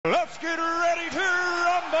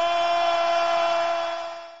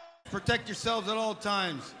protect yourselves at all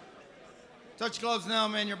times. Touch gloves now,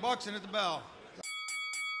 man. You're boxing at the bell.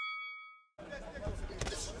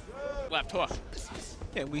 Left hook.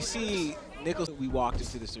 And we see Nicholson, we walked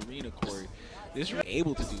into this arena, Corey. This is what we're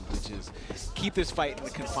able to do, which is keep this fight in a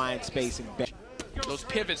confined space and bet. Those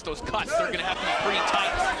pivots, those cuts, they're going to have to be pretty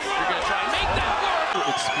tight. You're going to try and make that work.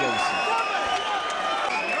 Explosive.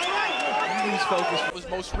 Lose focus. Was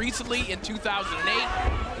most recently in 2008.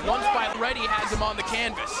 One fight already has him on the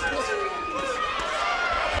canvas.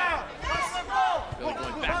 Billy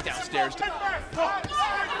going back downstairs.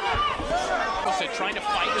 Trying to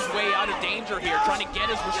fight his way out of danger here, trying to get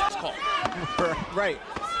his response call. Right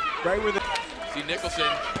where the... See Nicholson,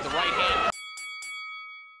 the right hand.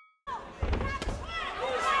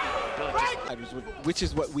 Which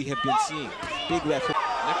is what we have been seeing. Big left hook.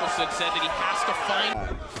 Nicholson said that he has to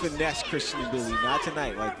find... finesse Christian Mbilli, not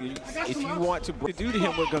tonight. Like, if you want to do to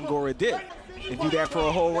him what Gongora did, and do that for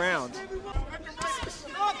a whole round.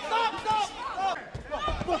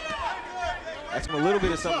 That's a little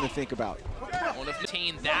bit of something to think about. Want to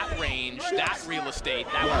maintain that range, that real estate,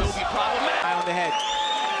 that will be problematic. Eye on the head.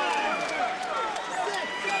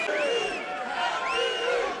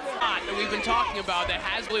 That we've been talking about that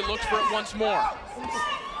Hasley looks for it once more.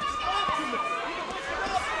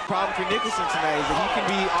 Problem for Nicholson tonight is that he can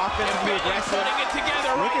be offensively aggressive. Putting it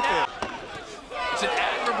together Look right at now. It's an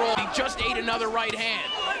admirable. He just ate another right hand.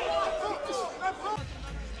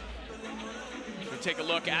 Take a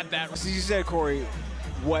look at that. As you said, Corey,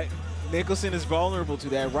 what Nicholson is vulnerable to,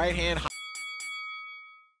 that right hand.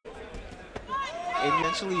 And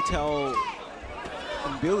eventually tell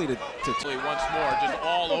Mbilli to once more, just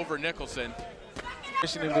all over Nicholson.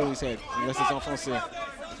 Christian Mbilli's head, unless it's enfoncé.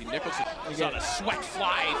 See Nicholson saw the sweat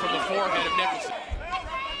fly from the forehead of Nicholson.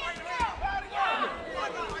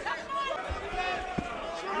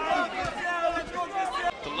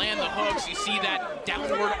 Land the hooks, you see that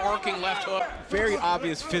downward arcing left hook. Very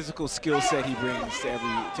obvious physical skill set he brings to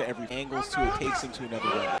every angles to it, takes him to another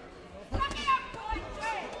level.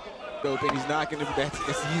 Dope, and he's not going to.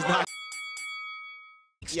 He's not.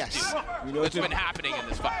 Yes, we know what's been happening in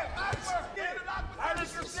this fight.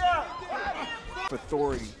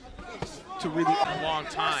 Authority to really a long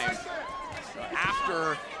time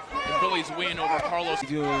after Billy's win over Carlos.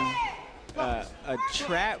 Doing a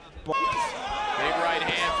trap. Big right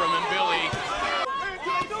hand from Mbilli.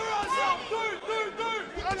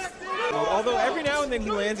 Although every now and then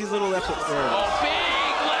he lands these little left hooks. Oh, big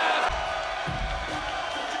left!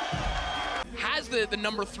 Has the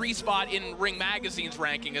number 3 spot in Ring Magazine's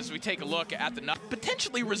ranking as we take a look at the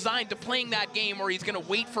potentially resigned to playing that game, or he's going to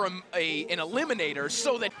wait for an eliminator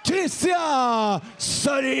so that...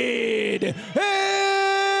 Solid!